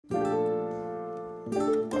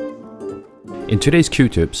In today's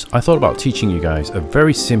Q-tips, I thought about teaching you guys a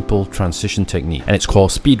very simple transition technique, and it's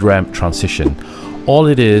called speed ramp transition. All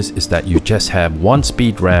it is that you just have one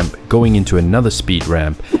speed ramp going into another speed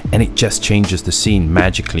ramp, and it just changes the scene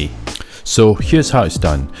magically. So here's how it's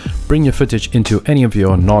done. Bring your footage into any of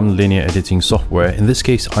your non-linear editing software. In this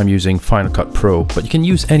case, I'm using Final Cut Pro, but you can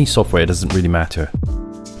use any software, it doesn't really matter.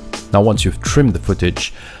 Now once you've trimmed the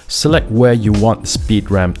footage, select where you want the speed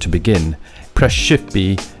ramp to begin. Press Shift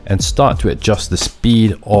B and start to adjust the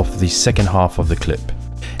speed of the second half of the clip.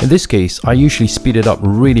 In this case, I usually speed it up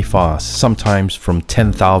really fast, sometimes from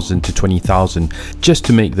 10,000 to 20,000, just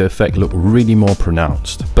to make the effect look really more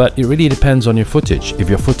pronounced. But it really depends on your footage. If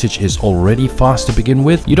your footage is already fast to begin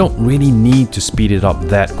with, you don't really need to speed it up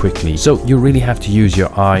that quickly. So you really have to use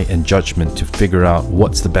your eye and judgment to figure out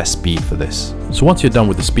what's the best speed for this. So once you're done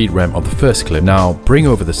with the speed ramp of the first clip, now bring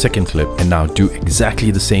over the second clip and now do exactly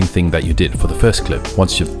the same thing that you did for the first clip.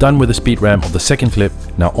 Once you're done with the speed ramp of the second clip,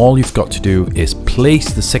 now all you've got to do is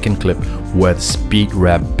place the second clip where the speed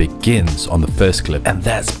ramp begins on the first clip, and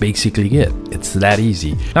that's basically it. It's that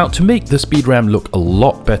easy. Now to make the speed ramp look a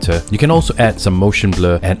lot better, you can also add some motion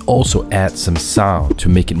blur and also add some sound to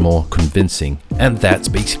make it more convincing, and that's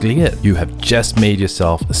basically it. You have just made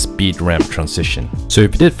yourself a speed ramp transition. So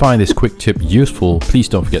if you did find this quick tip useful, please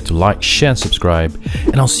don't forget to like, share and subscribe,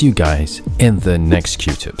 and I'll see you guys in the next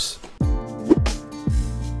Q-tips.